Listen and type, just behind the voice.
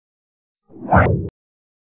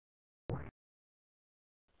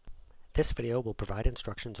This video will provide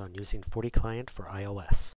instructions on using FortiClient for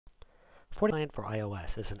iOS. FortiClient for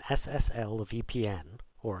iOS is an SSL VPN,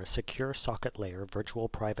 or a Secure Socket Layer Virtual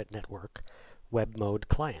Private Network, web mode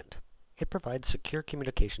client. It provides secure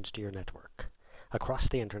communications to your network across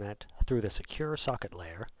the internet through the secure socket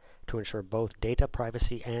layer to ensure both data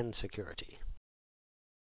privacy and security.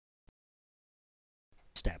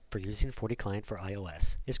 Step for using FortiClient for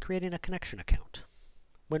iOS is creating a connection account.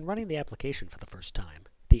 When running the application for the first time,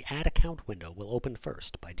 the Add Account window will open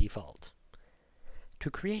first by default.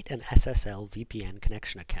 To create an SSL VPN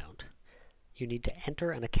connection account, you need to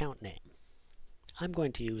enter an account name. I'm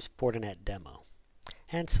going to use Fortinet Demo,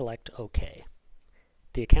 and select OK.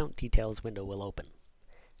 The Account Details window will open.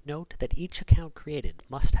 Note that each account created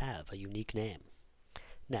must have a unique name.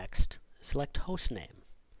 Next, select Hostname.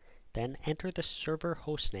 Then enter the server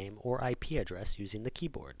hostname or IP address using the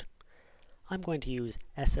keyboard. I'm going to use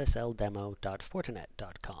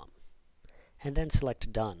ssldemo.fortinet.com, and then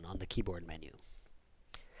select Done on the keyboard menu.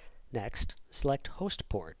 Next, select Host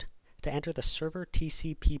Port to enter the server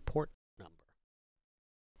TCP port number.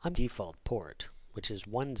 I'm default port, which is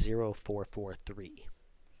 10443.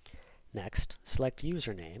 Next, select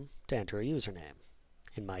Username to enter a username,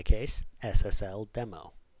 in my case,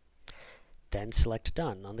 ssldemo. Then select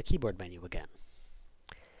Done on the keyboard menu again.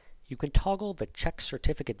 You can toggle the check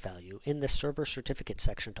certificate value in the server certificate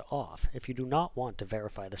section to off if you do not want to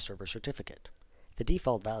verify the server certificate. The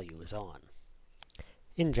default value is on.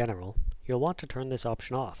 In general, you'll want to turn this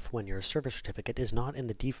option off when your server certificate is not in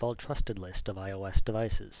the default trusted list of iOS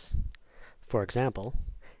devices. For example,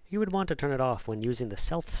 you would want to turn it off when using the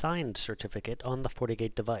self-signed certificate on the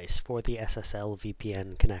FortiGate device for the SSL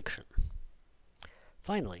VPN connection.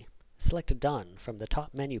 Finally, select Done from the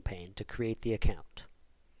top menu pane to create the account.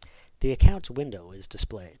 The Accounts window is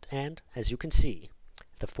displayed, and, as you can see,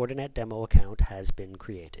 the Fortinet Demo account has been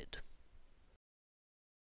created.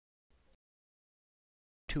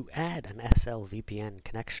 To add an SSL VPN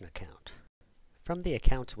connection account, from the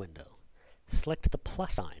Accounts window, select the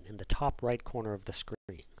plus sign in the top right corner of the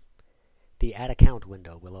screen. The Add Account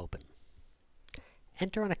window will open.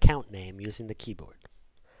 Enter an account name using the keyboard.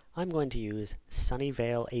 I'm going to use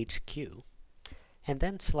Sunnyvale HQ, and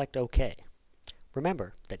then select OK.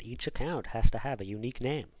 Remember that each account has to have a unique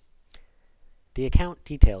name. The Account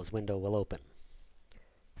Details window will open.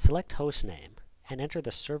 Select Hostname and enter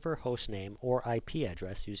the server hostname or IP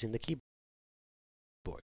address using the keyboard.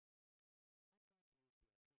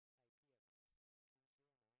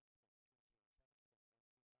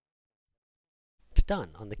 Done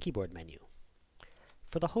on the keyboard menu.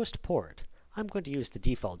 For the host port, I'm going to use the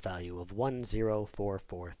default value of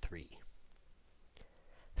 10443.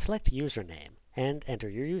 Select Username and enter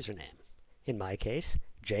your username, in my case,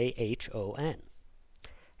 JHON,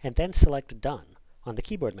 and then select Done on the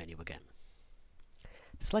keyboard menu again.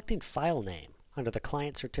 Selecting File Name under the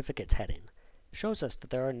Client Certificates heading shows us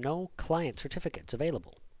that there are no client certificates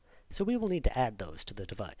available, so we will need to add those to the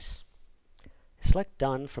device. Select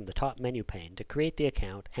Done from the top menu pane to create the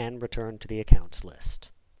account and return to the Accounts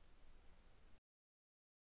list.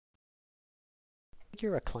 To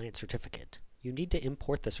configure a client certificate, you need to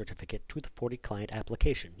import the certificate to the FortiClient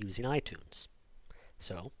application using iTunes.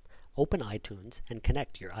 So, open iTunes and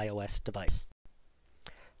connect your iOS device.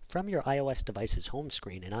 From your iOS device's home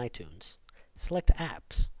screen in iTunes, select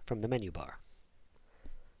Apps from the menu bar.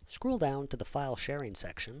 Scroll down to the File Sharing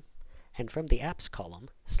section, and from the Apps column,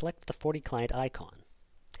 select the FortiClient icon.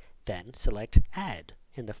 Then select Add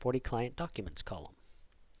in the FortiClient Documents column.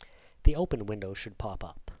 The Open window should pop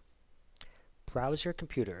up. Browse your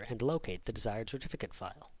computer and locate the desired certificate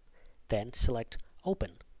file. Then select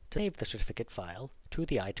Open to save the certificate file to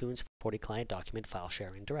the iTunes FortiClient document file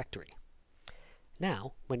sharing directory.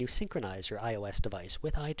 Now, when you synchronize your iOS device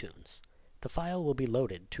with iTunes, the file will be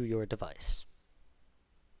loaded to your device.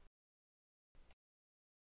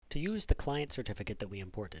 To use the client certificate that we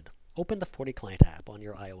imported, open the FortiClient app on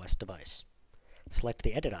your iOS device. Select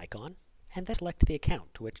the Edit icon, and then select the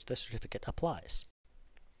account to which the certificate applies.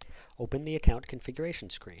 Open the account configuration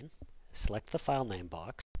screen, select the file name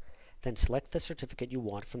box, then select the certificate you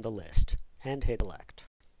want from the list, and hit Select.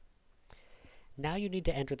 Now you need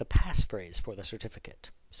to enter the passphrase for the certificate,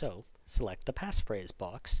 so select the passphrase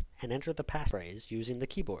box and enter the passphrase using the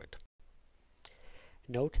keyboard.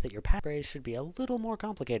 Note that your passphrase should be a little more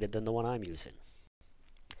complicated than the one I'm using.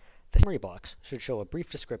 The summary box should show a brief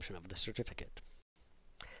description of the certificate.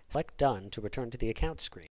 Select Done to return to the account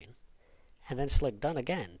screen, and then select Done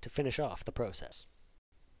again to finish off the process.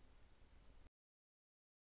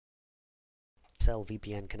 SSL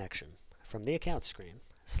VPN connection. From the account screen,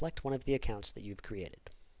 select one of the accounts that you've created.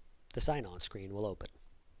 The sign-on screen will open.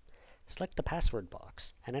 Select the password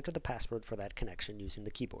box and enter the password for that connection using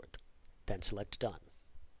the keyboard. Then select Done.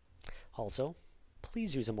 Also,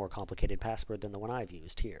 please use a more complicated password than the one I've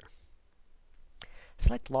used here.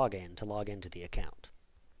 Select Login to log into the account.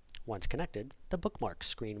 Once connected, the Bookmarks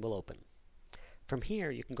screen will open. From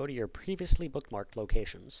here, you can go to your previously bookmarked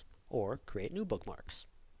locations or create new bookmarks.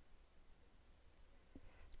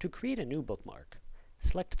 To create a new bookmark,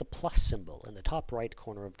 select the plus symbol in the top right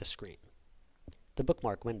corner of the screen. The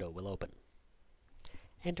bookmark window will open.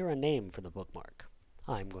 Enter a name for the bookmark.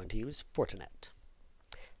 I'm going to use Fortinet.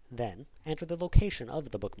 Then, enter the location of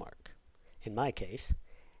the bookmark. In my case,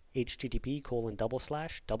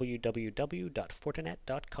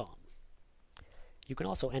 http://www.fortinet.com. You can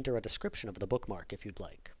also enter a description of the bookmark if you'd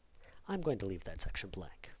like. I'm going to leave that section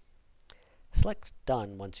blank. Select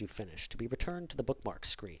Done once you've finished to be returned to the bookmark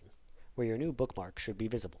screen, where your new bookmark should be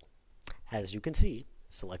visible. As you can see,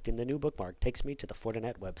 selecting the new bookmark takes me to the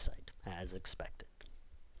Fortinet website, as expected.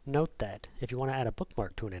 Note that, if you want to add a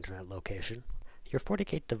bookmark to an internet location, your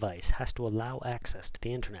FortiGate device has to allow access to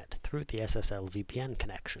the internet through the SSL VPN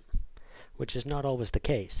connection, which is not always the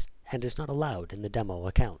case, and is not allowed in the demo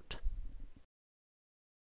account.